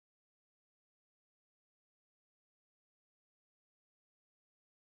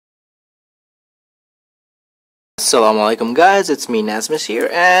Assalamu alaikum guys, it's me Nazmis here,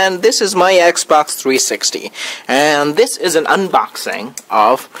 and this is my Xbox 360, and this is an unboxing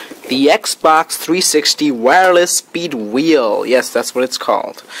of the Xbox 360 wireless speed wheel. Yes, that's what it's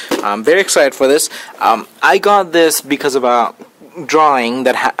called. I'm very excited for this. I got this because of a drawing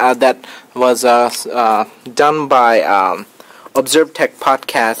that was done by Observe Tech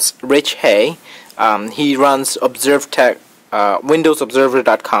Podcast's Rich Hay. He runs Observe Tech,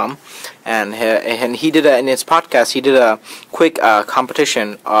 WindowsObserver.com, and he did in his podcast. He did a quick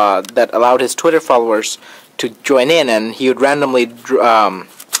competition that allowed his Twitter followers to join in, and he would randomly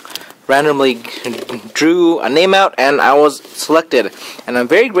drew a name out, and I was selected. And I'm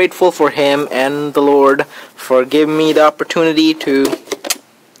very grateful for him and the Lord for giving me the opportunity to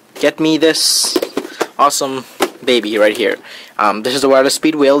get me this awesome baby right here. This is a wireless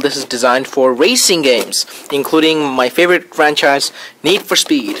speed wheel. This is designed for racing games, including my favorite franchise, Need for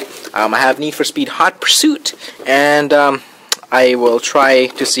Speed. I have Need for Speed Hot Pursuit, and I will try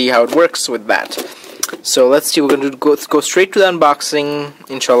to see how it works with that. So let's see. We're going to go straight to the unboxing,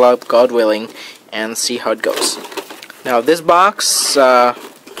 inshallah, God willing, and see how it goes. Now this box, I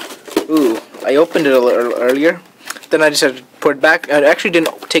opened it a little earlier. Then I decided to put it back. I actually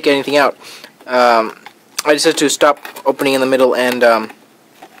didn't take anything out. I decided to stop opening in the middle and,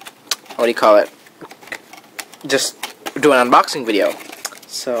 just do an unboxing video.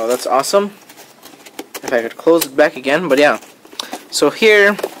 So that's awesome. If I could close it back again, but yeah. So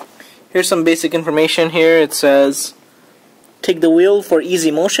here's some basic information here. It says, take the wheel for easy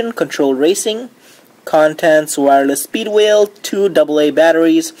motion, control racing, contents, wireless speed wheel, 2 AA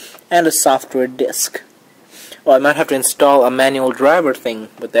batteries, and a software disk. Oh, I might have to install a manual driver thing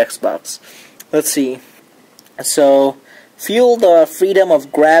with the Xbox. Let's see. So, fuel the freedom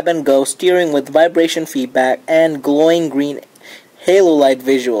of grab-and-go steering with vibration feedback and glowing green halo light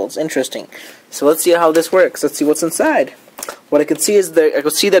visuals. Interesting. So let's see how this works. Let's see what's inside. What I could see is I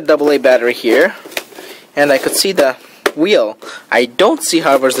could see the AA battery here, and I could see the wheel. I don't see,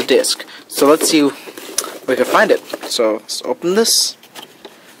 however, the disc. So let's see if we can find it. So let's open this.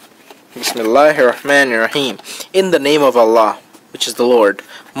 Bismillahirrahmanirrahim. In the name of Allah, which is the Lord,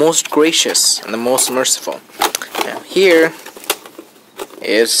 most gracious and the most merciful. Now here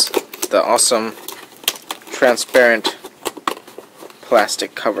is the awesome transparent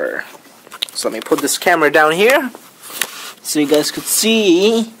plastic cover. So let me put this camera down here so you guys could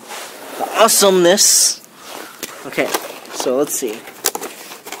see the awesomeness. Okay, so let's see.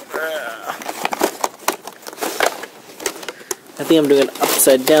 I think I'm doing it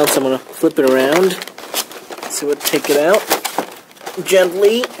upside down, so I'm going to flip it around. So we'll take it out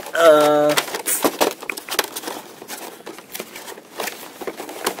gently.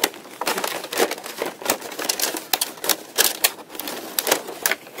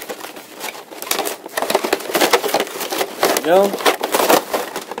 Go.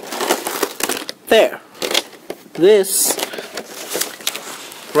 There. This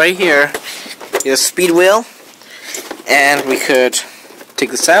right here is a speed wheel, and we could take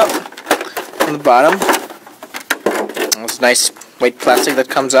this out from the bottom. It's nice white plastic that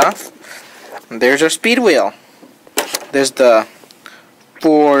comes off. And there's our speed wheel. There's the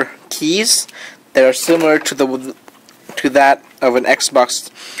 4 keys that are similar to that of an Xbox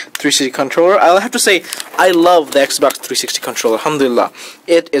 360 controller. I'll have to say, I love the Xbox 360 controller. Alhamdulillah,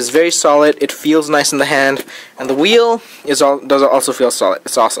 it is very solid. It feels nice in the hand, and the wheel does also feel solid.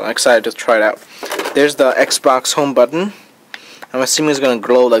 It's awesome. I'm excited to try it out. There's the Xbox home button. I'm assuming it's going to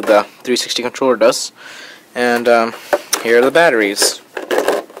glow like the 360 controller does. And here are the batteries.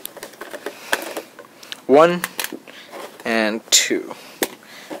 1 and 2.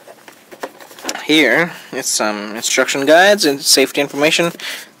 Here is some instruction guides and safety information.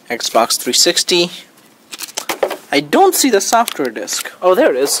 Xbox 360. I don't see the software disk. Oh, there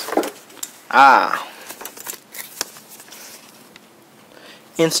it is. Ah.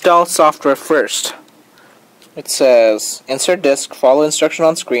 Install software first. It says insert disk, follow instruction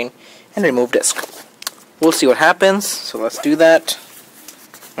on screen, and remove disk. We'll see what happens, so let's do that.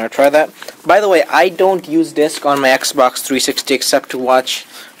 I'm gonna try that. By the way, I don't use disk on my Xbox 360 except to watch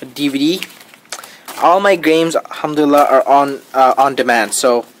a DVD. All my games, alhamdulillah, are on demand.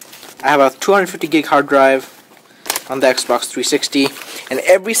 So I have a 250 gig hard drive on the Xbox 360, and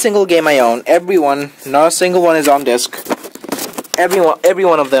every single game I own, not a single one is on disk. Every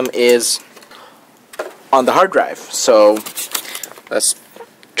one of them is on the hard drive. So let's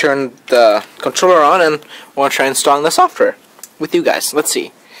turn the controller on, and we'll try installing the software with you guys. Let's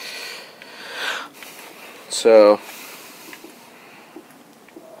see. So,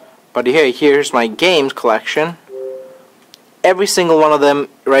 but here's my games collection. Every single one of them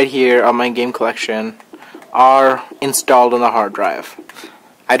right here on my game collection are installed on the hard drive.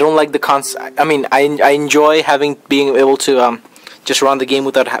 I don't like the concept. I mean, I enjoy being able to just run the game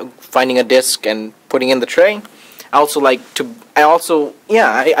without finding a disc and putting in the tray. I also like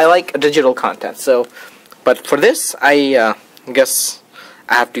I like digital content. So, but for this, I guess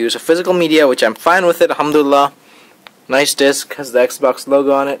I have to use a physical media, which I'm fine with it. Alhamdulillah. Nice disc, has the Xbox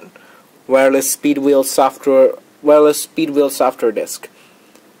logo on it. Wireless speed wheel software disc.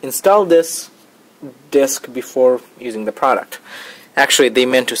 Install this disc before using the product. Actually, they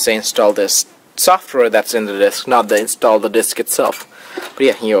meant to say install this software that's in the disc, not install the disc itself. But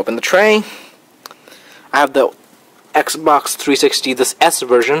yeah, you open the tray. I have the Xbox 360, this S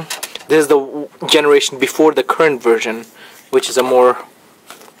version. This is the generation before the current version, which is a more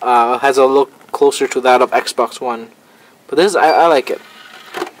has a look closer to that of Xbox One. But this I like it.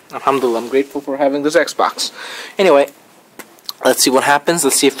 Alhamdulillah, I'm grateful for having this Xbox. Anyway, let's see what happens.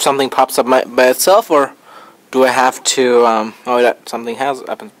 Let's see if something pops up by itself, or do I have to something has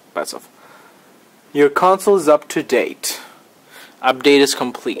happened by itself. Your console is up to date. Update is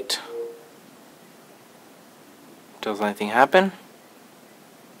complete. Does anything happen?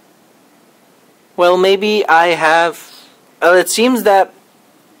 Well, maybe I have... it seems that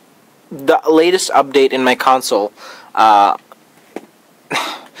the latest update in my console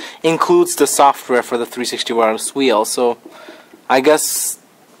includes the software for the 360 wireless wheel, so I guess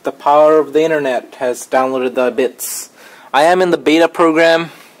the power of the internet has downloaded the bits. I am in the beta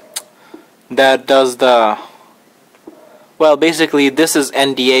program that does the... Well, basically this is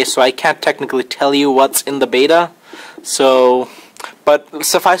NDA, so I can't technically tell you what's in the beta. So, but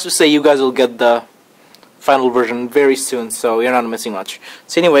suffice to say, you guys will get the final version very soon, so you're not missing much.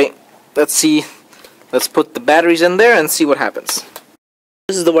 So anyway, let's see. Let's put the batteries in there and see what happens.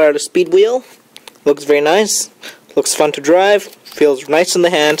 This is the wireless speed wheel. Looks very nice. Looks fun to drive. Feels nice in the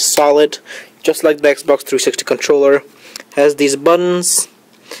hand. Solid. Just like the Xbox 360 controller. Has these buttons.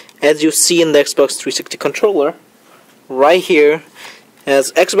 As you see in the Xbox 360 controller, right here,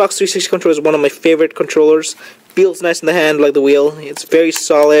 as Xbox 360 controller is one of my favorite controllers. Feels nice in the hand like the wheel. It's very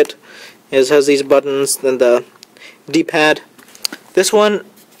solid. It has these buttons, then the D-pad. This one,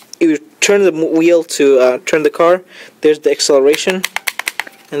 you turn the wheel to turn the car. There's the acceleration,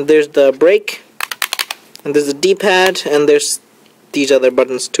 and there's the brake, and there's the D-pad, and there's these other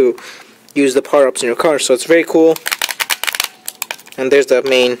buttons to use the power-ups in your car. So it's very cool. And there's the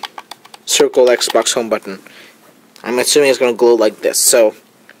main circle Xbox home button. I'm assuming it's going to glow like this. So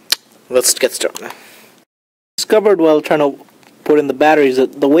let's get started. Discovered while trying to put in the batteries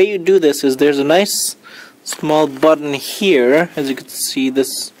that the way you do this is there's a nice small button here, as you can see,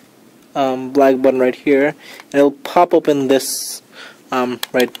 this black button right here, and it'll pop open this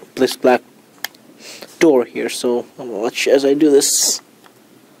this black door here. So I'm gonna watch as I do this.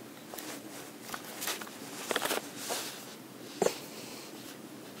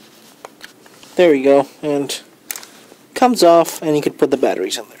 There we go, and comes off, and you can put the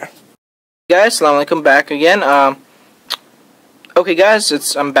batteries in there. Guys, assalamu alaikum, back again. Okay guys,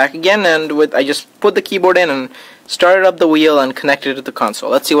 I'm back again, and I just put the keyboard in and started up the wheel and connected it to the console.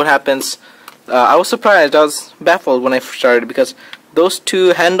 Let's see what happens. I was surprised, I was baffled when I started, because those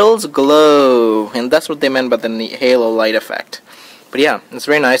two handles glow, and that's what they meant by the halo light effect. But yeah, it's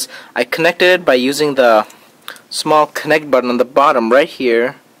very nice. I connected it by using the small connect button on the bottom right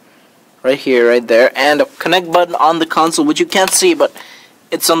here, right there, and a connect button on the console, which you can't see, but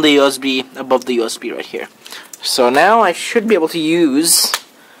it's on the USB, above the USB right here. So now I should be able to use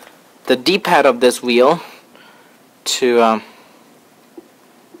the D-pad of this wheel to,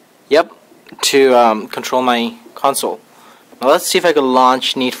 control my console. Now let's see if I can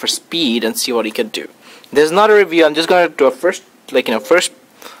launch Need for Speed and see what he could do. This is not a review, I'm just going to do a first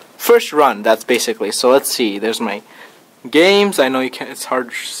run, that's basically. So let's see, there's my games. I know you can't, it's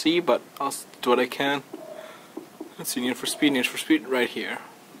hard to see, but I'll do what I can. Let's see, Need for Speed right here.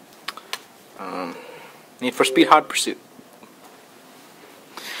 Need for Speed Hot Pursuit.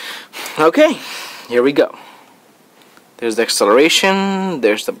 Okay, here we go. There's the acceleration,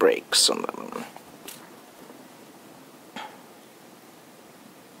 there's the brakes on that one.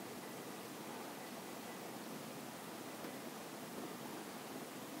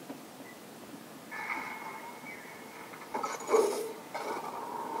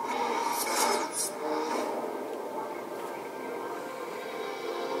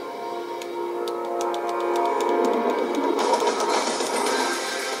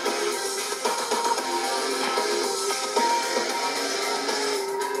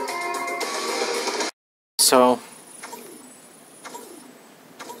 So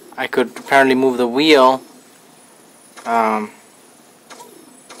I could apparently move the wheel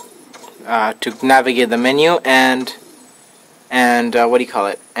to navigate the menu and what do you call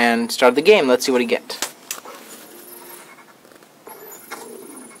it? And start the game. Let's see what you get.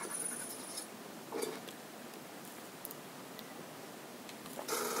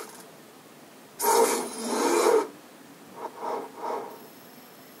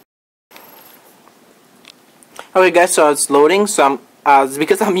 Okay guys, so it's loading, so it's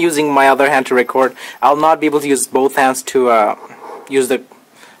because I'm using my other hand to record. I'll not be able to use both hands to use the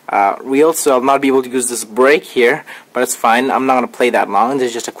wheel, so I'll not be able to use this brake here, but it's fine. I'm not going to play that long. This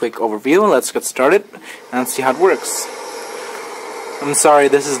is just a quick overview. Let's get started and see how it works. I'm sorry,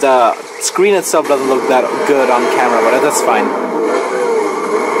 this is the screen itself doesn't look that good on camera, but that's fine.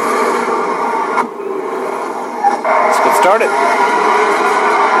 Let's get started.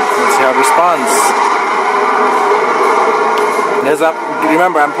 Let's see how it responds.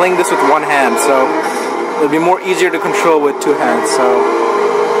 Remember, I'm playing this with one hand, so it'll be more easier to control with two hands. So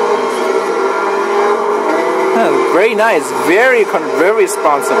very nice, very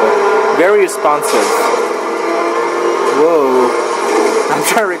responsive, very responsive. Whoa! I'm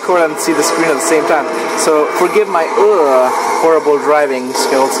trying to record and see the screen at the same time, so forgive my horrible driving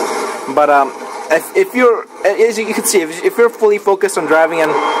skills. But if you're, as you can see, if you're fully focused on driving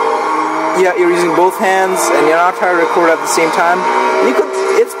and yeah, you're using both hands and you're not trying to record at the same time,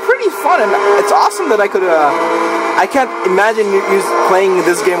 it's pretty fun, and it's awesome that I can't imagine you playing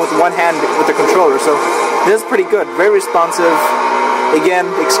this game with one hand with the controller, so this is pretty good, very responsive. Again,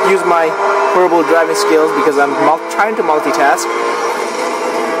 excuse my horrible driving skills because I'm trying to multitask,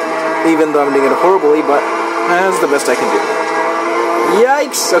 even though I'm doing it horribly, but that's the best I can do.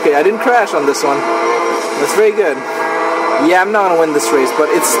 Yikes! Okay, I didn't crash on this one. That's very good. Yeah, I'm not going to win this race, but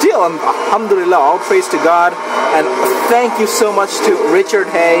it's still, alhamdulillah, all praise to God, and thank you so much to Richard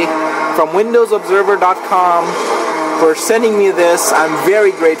Hay from windowsobserver.com for sending me this. I'm very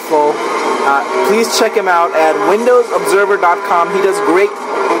grateful. Please check him out at windowsobserver.com. He does great,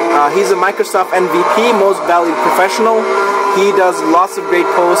 he's a Microsoft MVP, most valued professional. He does lots of great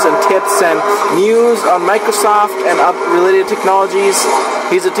posts and tips and news on Microsoft and related technologies.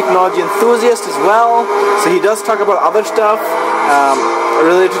 He's a technology enthusiast as well, so he does talk about other stuff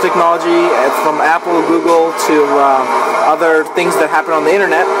related to technology, from Apple, Google, to other things that happen on the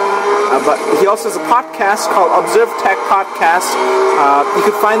internet. But he also has a podcast called Observe Tech Podcast. You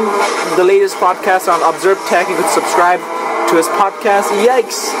could find the latest podcast on Observe Tech. You could subscribe to his podcast,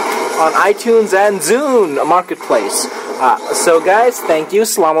 yikes, on iTunes and Zune Marketplace. So guys, thank you.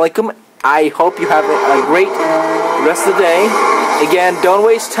 Assalamu alaikum. I hope you have a great rest of the day. Again, don't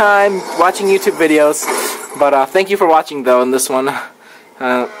waste time watching YouTube videos, but thank you for watching though in this one.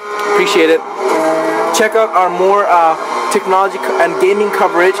 Appreciate it. Check out our more technology and gaming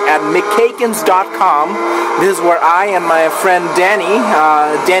coverage at mckakens.com. This is where I and my friend Denny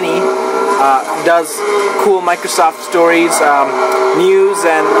does cool Microsoft stories, news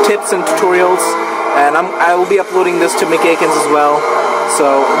and tips and tutorials, and I will be uploading this to McAkens as well.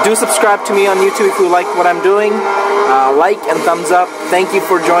 So do subscribe to me on YouTube if you like what I'm doing. Like and thumbs up. Thank you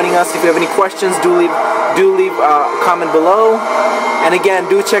for joining us. If you have any questions, do leave a comment below. And again,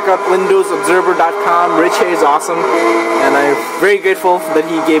 do check out windowsobserver.com. Rich Hay is awesome, and I'm very grateful that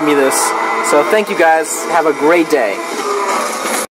he gave me this. So thank you guys. Have a great day.